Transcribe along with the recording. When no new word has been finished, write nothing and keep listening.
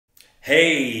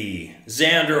Hey,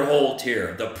 Xander Holt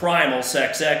here, the primal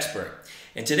sex expert.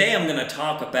 And today I'm going to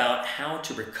talk about how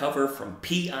to recover from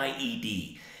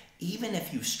PIED, even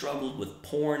if you've struggled with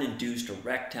porn-induced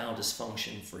erectile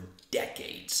dysfunction for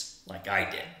decades, like I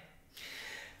did.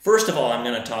 First of all, I'm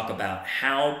going to talk about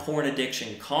how porn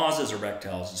addiction causes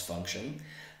erectile dysfunction.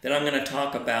 Then I'm going to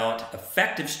talk about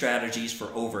effective strategies for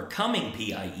overcoming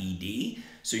PIED,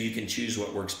 so you can choose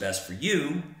what works best for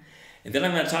you. And then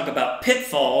I'm going to talk about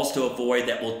pitfalls to avoid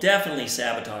that will definitely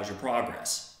sabotage your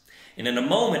progress. And in a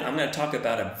moment, I'm going to talk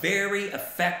about a very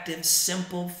effective,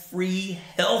 simple, free,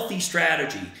 healthy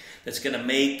strategy that's going to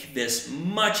make this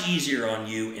much easier on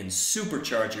you and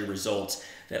supercharge your results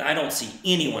that I don't see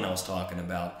anyone else talking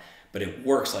about, but it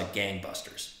works like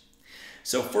gangbusters.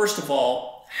 So first of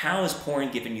all, how is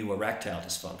porn giving you erectile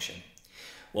dysfunction?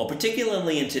 Well,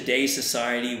 particularly in today's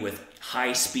society with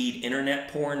high-speed internet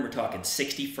porn, we're talking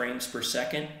 60 frames per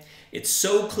second. It's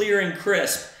so clear and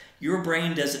crisp, your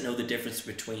brain doesn't know the difference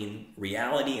between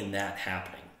reality and that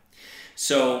happening.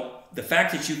 So the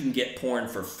fact that you can get porn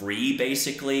for free,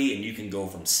 basically, and you can go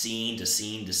from scene to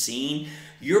scene to scene,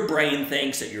 your brain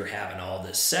thinks that you're having all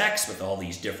this sex with all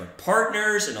these different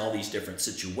partners and all these different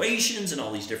situations and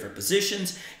all these different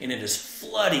positions, and it is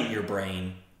flooding your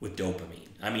brain with dopamine.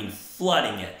 I mean,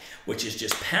 flooding it, which is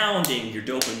just pounding your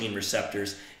dopamine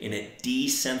receptors, and it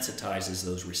desensitizes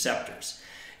those receptors.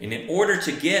 And in order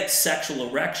to get sexual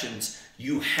erections,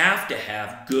 you have to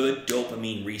have good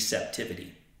dopamine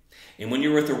receptivity. And when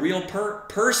you're with a real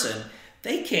person,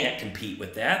 they can't compete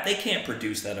with that. They can't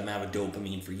produce that amount of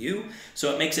dopamine for you.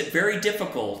 So it makes it very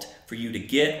difficult for you to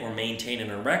get or maintain an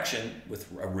erection with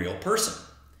a real person.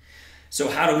 So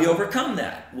how do we overcome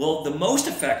that? Well, the most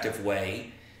effective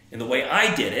way, and the way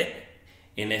I did it,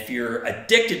 and if you're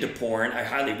addicted to porn, I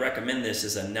highly recommend this,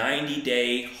 is a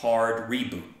 90-day hard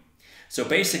reboot. So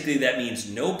basically that means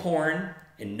no porn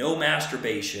and no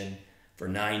masturbation for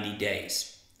 90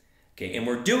 days. Okay, and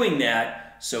we're doing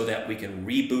that so that we can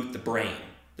reboot the brain,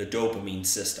 the dopamine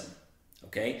system.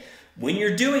 Okay? When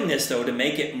you're doing this though, to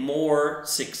make it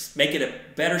a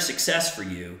better success for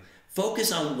you,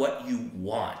 focus on what you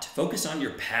want. Focus on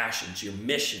your passions, your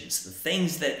missions, the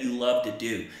things that you love to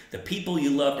do, the people you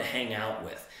love to hang out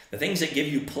with, the things that give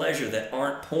you pleasure that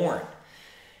aren't porn.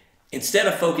 Instead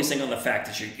of focusing on the fact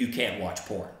that you can't watch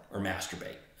porn or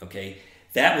masturbate, okay?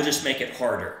 That will just make it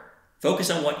harder. Focus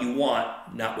on what you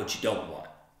want, not what you don't want.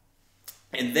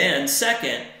 And then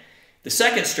the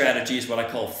second strategy is what I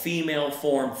call female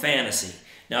form fantasy.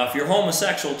 Now, if you're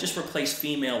homosexual, just replace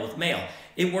female with male.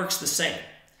 It works the same.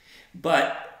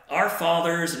 But our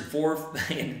fathers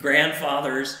and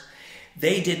grandfathers,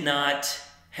 they did not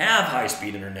have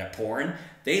high-speed internet porn.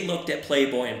 They looked at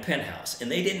Playboy and Penthouse, and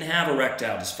they didn't have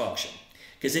erectile dysfunction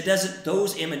because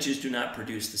those images do not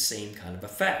produce the same kind of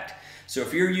effect. So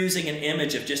if you're using an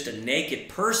image of just a naked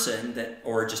person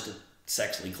or just a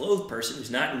sexually clothed person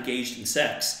who's not engaged in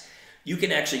sex, you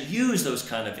can actually use those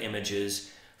kind of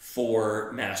images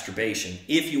for masturbation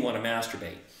if you want to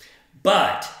masturbate.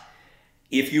 But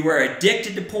if you are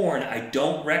addicted to porn, I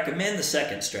don't recommend the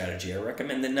second strategy. I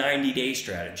recommend the 90-day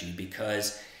strategy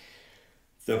because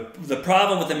the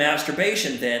problem with the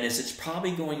masturbation then is it's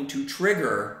probably going to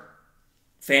trigger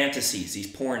fantasies, these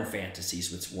porn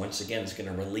fantasies, which once again is going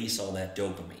to release all that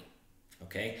dopamine.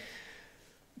 Okay?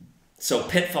 So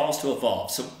pitfalls to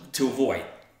avoid.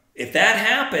 If that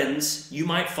happens, you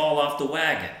might fall off the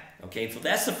wagon. Okay? So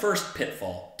that's the first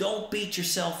pitfall. Don't beat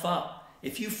yourself up.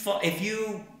 If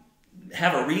you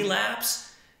have a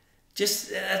relapse,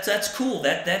 that's cool.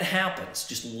 That happens.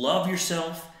 Just love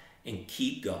yourself and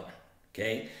keep going.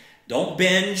 Okay? Don't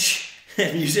binge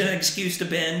and use an excuse to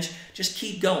binge. Just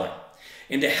keep going.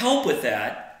 And to help with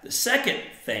that, the second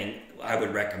thing I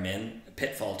would recommend, a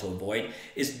pitfall to avoid,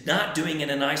 is not doing it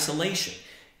in isolation.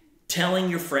 Telling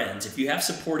your friends, if you have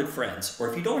supportive friends, or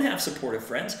if you don't have supportive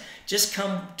friends, just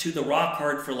come to the Rock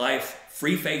Hard for Life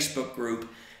free Facebook group.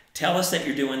 Tell us that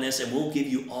you're doing this, and we'll give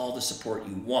you all the support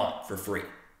you want for free.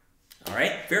 All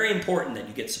right? Very important that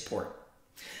you get support.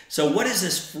 So what is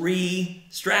this free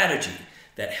strategy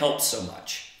that helps so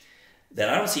much that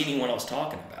I don't see anyone else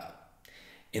talking about?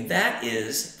 And that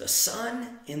is the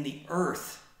sun and the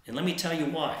earth. And let me tell you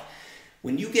why.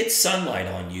 When you get sunlight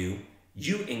on you,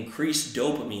 you increase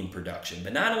dopamine production.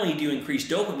 But not only do you increase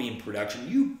dopamine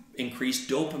production, you increase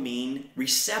dopamine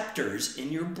receptors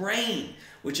in your brain,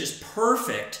 which is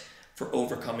perfect for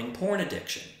overcoming porn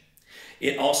addiction.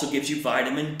 It also gives you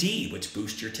vitamin D, which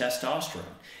boosts your testosterone.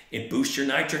 It boosts your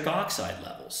nitric oxide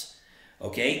levels.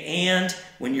 Okay? And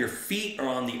when your feet are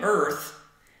on the earth,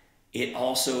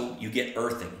 you get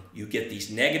earthing. You get these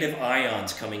negative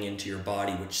ions coming into your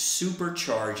body, which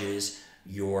supercharges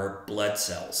your blood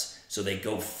cells. So they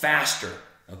go faster,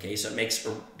 okay? So it makes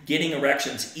getting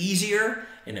erections easier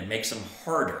and it makes them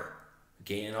harder,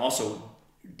 okay? And also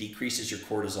decreases your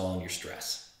cortisol and your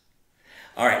stress.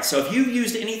 All right, so if you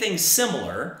used anything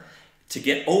similar to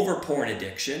get over porn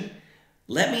addiction,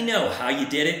 let me know how you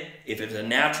did it. If it's a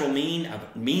natural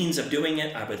means of doing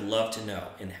it, I would love to know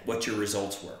and what your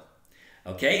results were.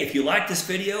 Okay, if you like this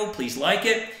video, please like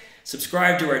it,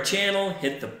 subscribe to our channel,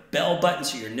 hit the bell button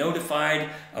so you're notified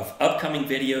of upcoming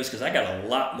videos, because I got a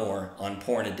lot more on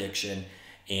porn addiction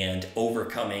and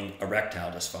overcoming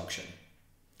erectile dysfunction.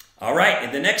 All right,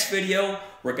 in the next video,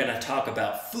 we're going to talk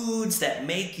about foods that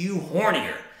make you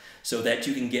hornier so that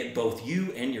you can get both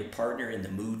you and your partner in the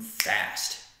mood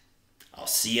fast. I'll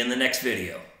see you in the next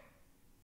video.